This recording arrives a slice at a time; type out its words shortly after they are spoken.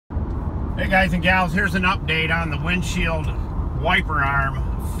Hey guys and gals, here's an update on the windshield wiper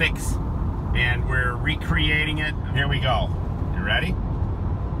arm fix, and we're recreating it. Here we go. You ready?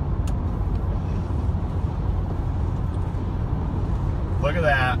 Look at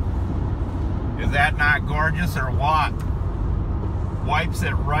that. Is that not gorgeous or what? Wipes it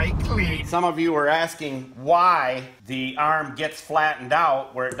right clean. Some of you are asking why the arm gets flattened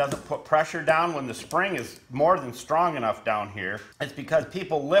out where it doesn't put pressure down when the spring is more than strong enough down here. It's because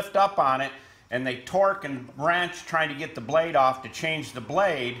people lift up on it and they torque and wrench trying to get the blade off to change the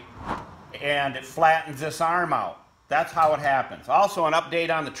blade, and it flattens this arm out. That's how it happens. Also, an update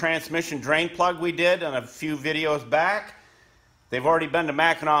on the transmission drain plug we did on a few videos back. They've already been to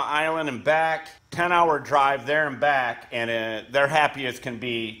Mackinac Island and back, 10-hour drive there and back, and they're happy as can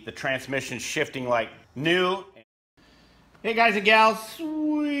be. The transmission's shifting like new. Hey guys and gals,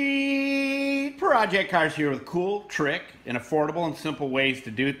 sweet project cars here with cool, trick, and affordable and simple ways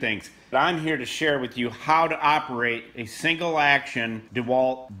to do things. I'm here to share with you how to operate a single action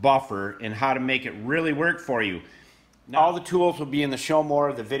DeWalt buffer and how to make it really work for you. Now, all the tools will be in the show more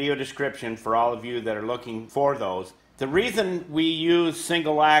of the video description for all of you that are looking for those. The reason we use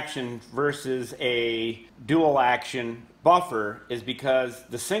single action versus a dual action buffer is because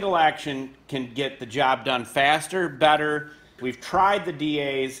the single action can get the job done faster, better. We've tried the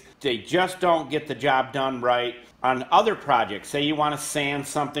DAs, they just don't get the job done right. On other projects, say you want to sand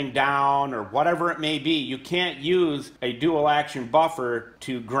something down or whatever it may be, you can't use a dual action buffer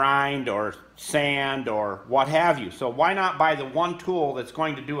to grind or sand or what have you. So why not buy the one tool that's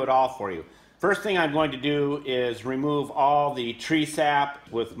going to do it all for you? First thing I'm going to do is remove all the tree sap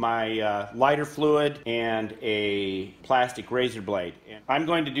with my lighter fluid and a plastic razor blade. And I'm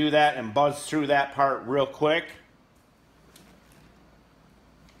going to do that and buzz through that part real quick.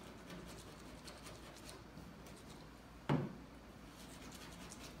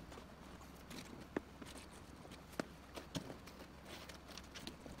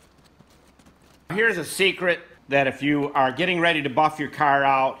 Here's a secret that if you are getting ready to buff your car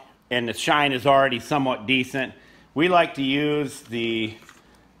out and the shine is already somewhat decent, we like to use the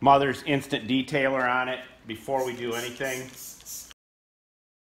Mother's Instant Detailer on it before we do anything.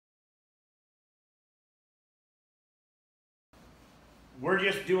 We're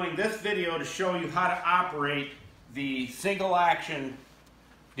just doing this video to show you how to operate the single action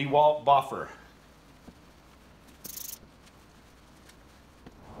DeWalt buffer.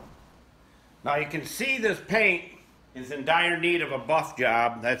 Now you can see this paint is in dire need of a buff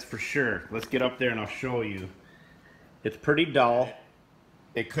job, that's for sure. Let's get up there and I'll show you. It's pretty dull.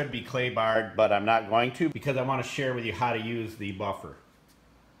 It could be clay barred, but I'm not going to because I want to share with you how to use the buffer.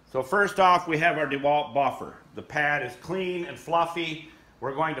 So first off, we have our DeWalt buffer. The pad is clean and fluffy.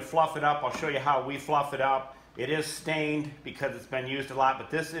 We're going to fluff it up. I'll show you how we fluff it up. It is stained because it's been used a lot, but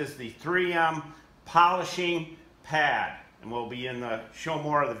this is the 3M polishing pad, and we'll be in the show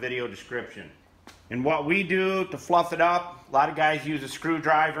more of the video description. And what we do to fluff it up, a lot of guys use a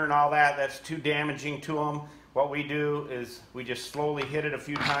screwdriver and all that. That's too damaging to them. What we do is we just slowly hit it a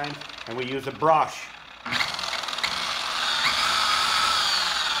few times and we use a brush.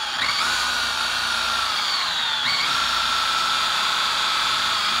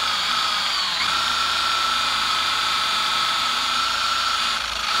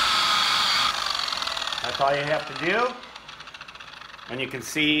 That's all you have to do. And you can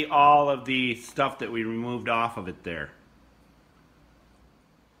see all of the stuff that we removed off of it there.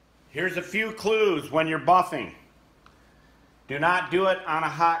 Here's a few clues when you're buffing. Do not do it on a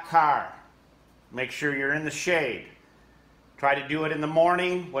hot car. Make sure you're in the shade. Try to do it in the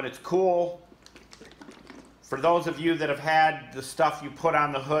morning when it's cool. For those of you that have had the stuff you put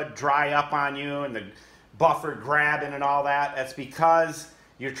on the hood dry up on you and the buffer grabbing and all that, that's because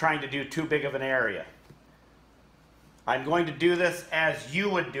you're trying to do too big of an area. I'm going to do this as you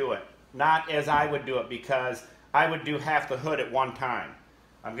would do it, not as I would do it, because I would do half the hood at one time.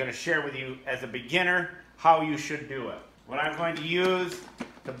 I'm going to share with you as a beginner how you should do it. What I'm going to use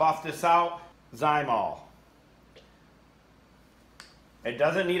to buff this out, Zymol. It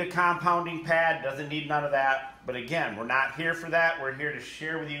doesn't need a compounding pad, doesn't need none of that, but again, we're not here for that. We're here to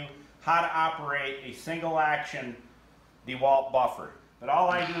share with you how to operate a single action DeWalt buffer. But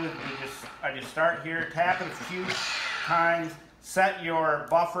all I do is I just start here, tap it a few times, set your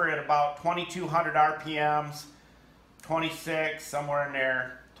buffer at about 2200 RPMs, 26, somewhere in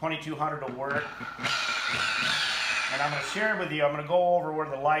there, 2200 will work. And I'm going to share with you, I'm going to go over where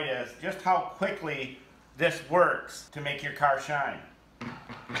the light is, just how quickly this works to make your car shine.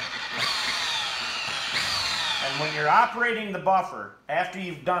 And when you're operating the buffer, after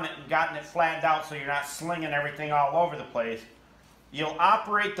you've done it and gotten it flattened out so you're not slinging everything all over the place, you'll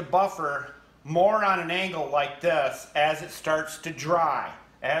operate the buffer more on an angle like this as it starts to dry.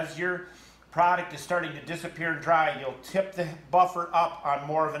 As your product is starting to disappear and dry, you'll tip the buffer up on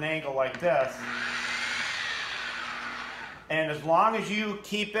more of an angle like this. And as long as you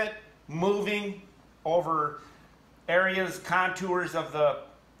keep it moving over areas, contours of the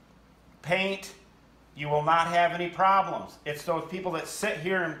paint, you will not have any problems. It's those people that sit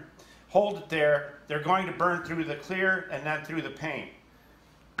here and hold it there, they're going to burn through the clear and then through the paint.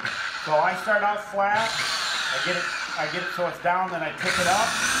 So I start out flat, I get it so it's down, then I pick it up,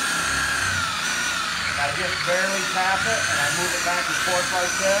 and I just barely tap it, and I move it back and forth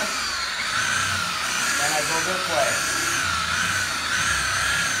like this, and I go this way.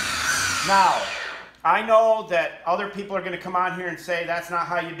 Now, I know that other people are going to come on here and say that's not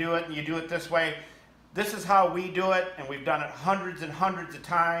how you do it, and you do it this way. This is how we do it, and we've done it hundreds and hundreds of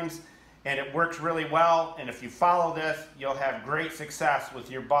times, and it works really well. And if you follow this, you'll have great success with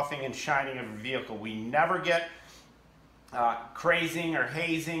your buffing and shining of your vehicle. We never get crazing or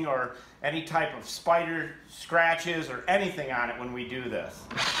hazing or any type of spider scratches or anything on it when we do this.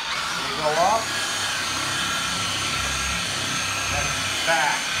 We go up, then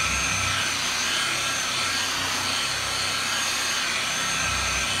back.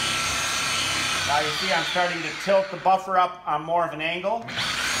 Now you see I'm starting to tilt the buffer up on more of an angle.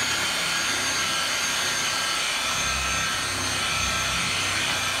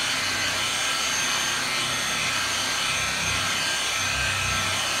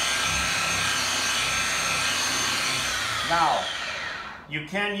 Now, you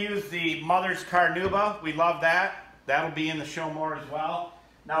can use the Mother's Carnauba. We love that. That'll be in the show more as well.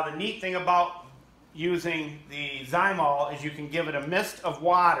 Now, the neat thing about using the Zymol is you can give it a mist of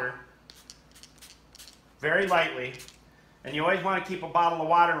water very lightly, and you always want to keep a bottle of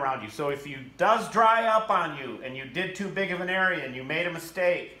water around you. So if you does dry up on you and you did too big of an area and you made a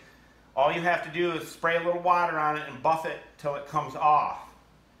mistake, all you have to do is spray a little water on it and buff it till it comes off.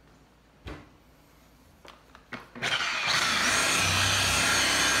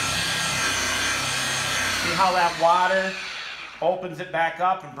 See how that water opens it back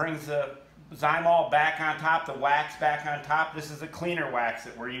up and brings the Zymol back on top, the wax back on top? This is a cleaner wax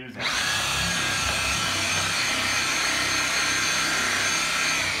that we're using.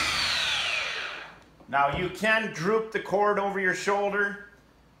 Now you can droop the cord over your shoulder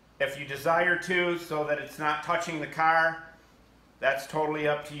if you desire to, so that it's not touching the car. That's totally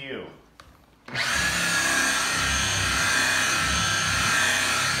up to you.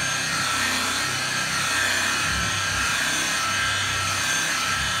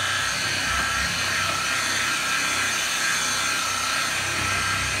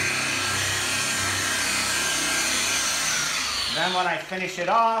 Then when I finish it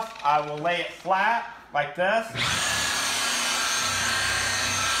off, I will lay it flat like this.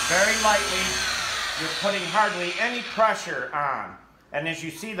 Very lightly. You're putting hardly any pressure on. And as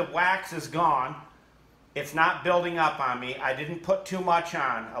you see, the wax is gone. It's not building up on me. I didn't put too much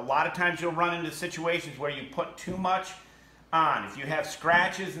on. A lot of times you'll run into situations where you put too much on. If you have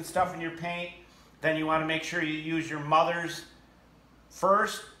scratches and stuff in your paint, then you want to make sure you use your Mother's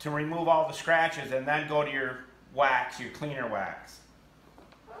first to remove all the scratches, and then go to your wax, your cleaner wax.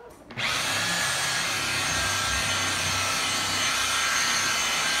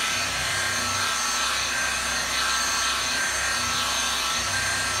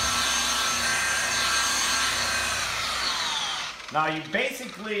 Now you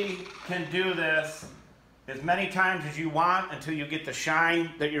basically can do this as many times as you want until you get the shine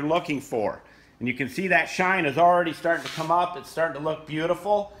that you're looking for. And you can see that shine is already starting to come up. It's starting to look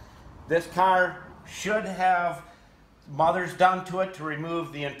beautiful. This car should have Mother's done to it to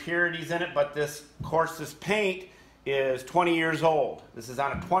remove the impurities in it, but this, of course, this paint is 20 years old. This is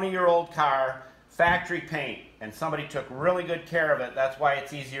on a 20-year-old car, factory paint, and somebody took really good care of it. That's why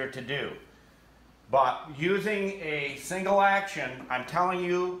it's easier to do. But using a single action, I'm telling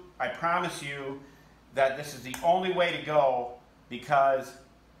you, I promise you, that this is the only way to go, because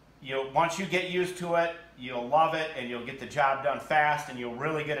once you get used to it, you'll love it, and you'll get the job done fast, and you'll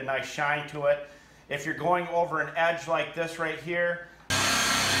really get a nice shine to it. If you're going over an edge like this right here, and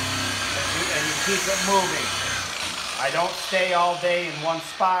you keep it moving, I don't stay all day in one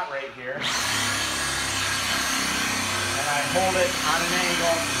spot right here, and I hold it on an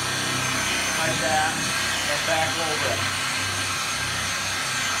angle like that, and back a little bit.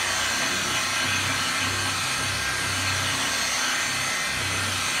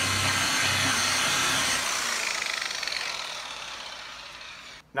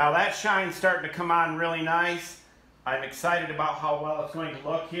 Now that shine's starting to come on really nice. I'm excited about how well it's going to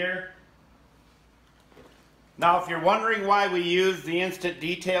look here. Now, if you're wondering why we use the instant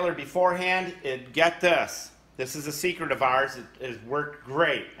detailer beforehand, get this. This is a secret of ours. It has worked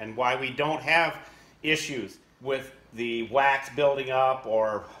great, and why we don't have issues with the wax building up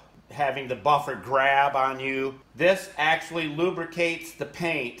or having the buffer grab on you. This actually lubricates the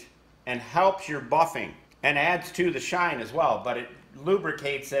paint and helps your buffing and adds to the shine as well, but it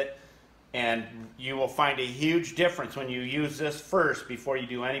lubricates it, and you will find a huge difference when you use this first before you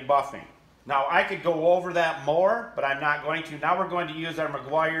do any buffing. Now, I could go over that more, but I'm not going to. Now we're going to use our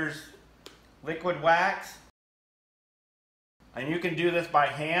Meguiar's liquid wax. And you can do this by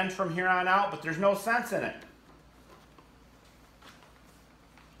hand from here on out, but there's no sense in it.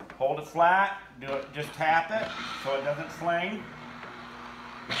 Hold it flat, just tap it so it doesn't sling.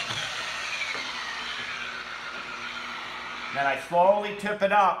 Then I slowly tip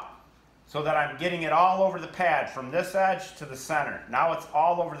it up so that I'm getting it all over the pad from this edge to the center. Now it's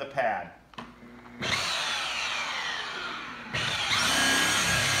all over the pad.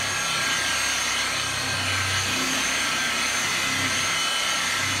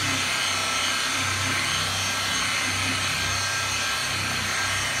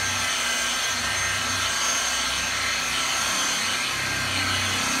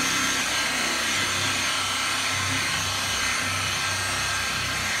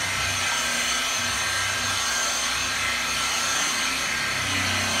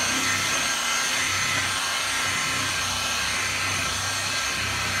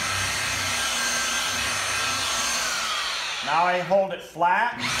 Now I hold it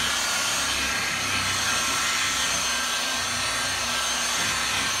flat.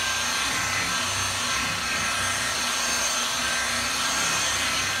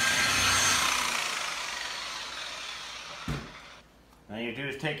 All you do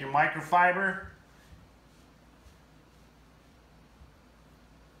is take your microfiber,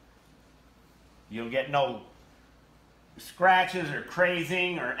 you'll get no scratches or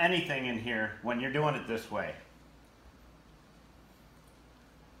crazing or anything in here when you're doing it this way.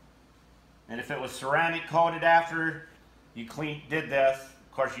 And if it was ceramic coated after you did this,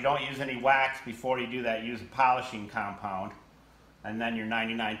 of course you don't use any wax before you do that. You use a polishing compound and then your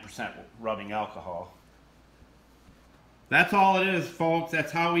 99% rubbing alcohol. That's all it is, folks.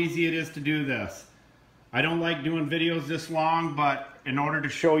 That's how easy it is to do this. I don't like doing videos this long, but in order to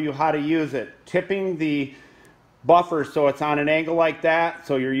show you how to use it, tipping the buffer so it's on an angle like that,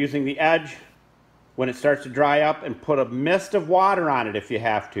 so you're using the edge when it starts to dry up, and put a mist of water on it if you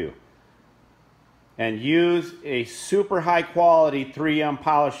have to. And use a super high quality 3M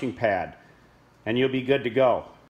polishing pad and you'll be good to go.